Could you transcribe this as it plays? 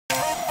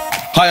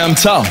Hi, I'm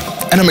Tal,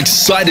 and I'm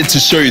excited to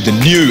show you the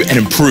new and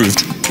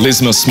improved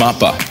Mills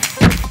SMARTBAR.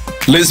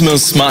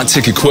 Mills Smart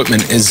Tech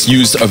equipment is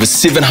used over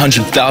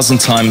 700,000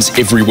 times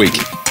every week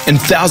in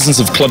thousands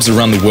of clubs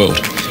around the world,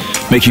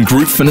 making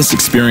group fitness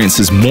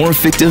experiences more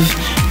effective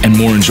and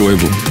more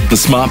enjoyable. The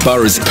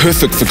SMARTBAR is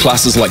perfect for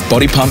classes like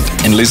body pump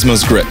and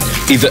Mills grip,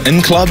 either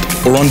in club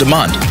or on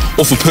demand,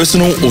 or for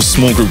personal or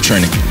small group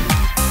training.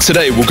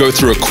 Today, we'll go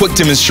through a quick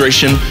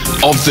demonstration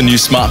of the new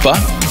SMARTBAR,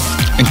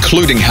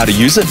 including how to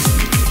use it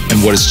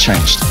and what has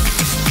changed.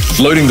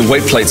 Loading the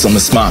weight plates on the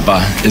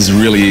SMARTBAR is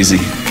really easy.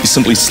 You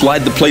simply slide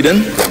the plate in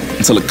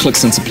until it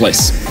clicks into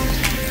place.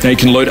 Now you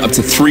can load up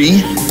to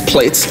 3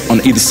 plates on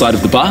either side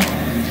of the bar,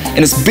 and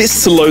it's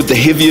best to load the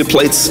heavier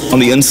plates on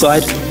the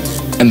inside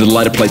and the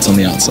lighter plates on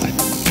the outside.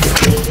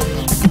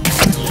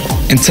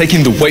 And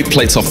taking the weight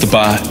plates off the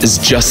bar is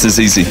just as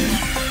easy.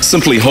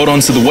 Simply hold on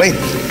to the weight,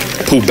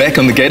 pull back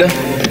on the gator,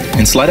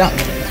 and slide out.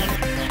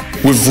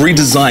 We've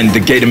redesigned the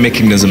gator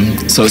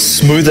mechanism so it's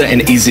smoother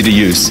and easy to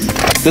use.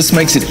 This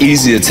makes it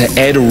easier to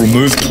add or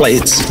remove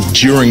plates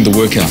during the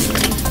workout,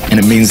 and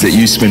it means that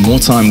you spend more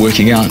time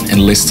working out and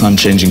less time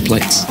changing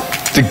plates.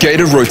 The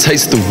gator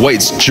rotates the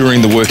weights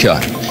during the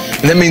workout,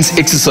 and that means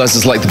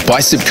exercises like the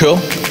bicep curl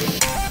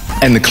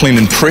and the clean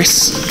and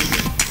press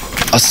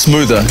are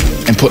smoother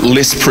and put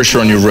less pressure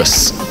on your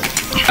wrists.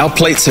 Our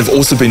plates have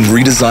also been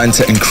redesigned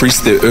to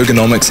increase their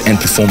ergonomics and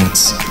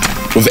performance.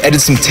 We've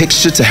added some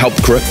texture to help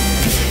grip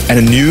and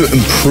a new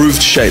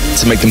improved shape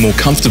to make them more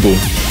comfortable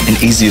and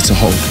easier to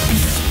hold.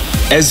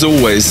 As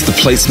always, the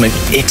plates make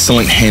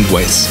excellent hand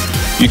weights.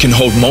 You can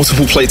hold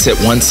multiple plates at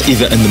once,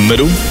 either in the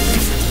middle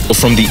or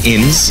from the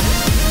ends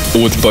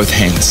or with both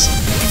hands.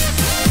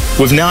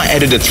 We've now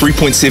added a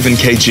 3.7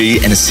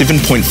 kg and a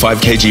 7.5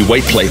 kg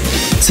weight plate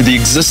to the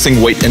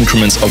existing weight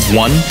increments of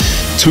 1,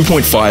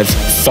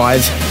 2.5,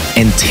 5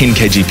 and 10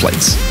 kg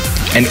plates.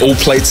 And all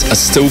plates are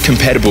still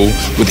compatible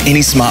with any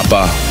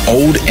SMARTBAR,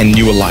 old and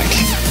new alike.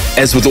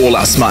 As with all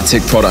our Smart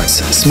Tech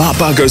products,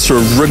 SMARTBAR goes through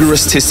a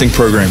rigorous testing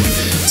program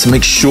to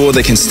make sure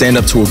they can stand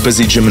up to a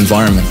busy gym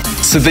environment.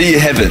 So there you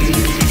have it.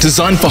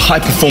 Designed for high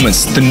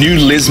performance, the new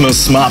Mills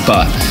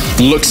SMARTBAR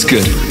looks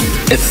good,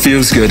 it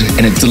feels good,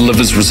 and it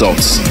delivers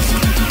results.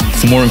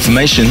 For more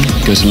information,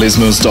 go to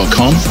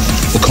lesmills.com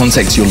or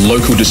contact your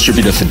local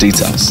distributor for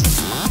details.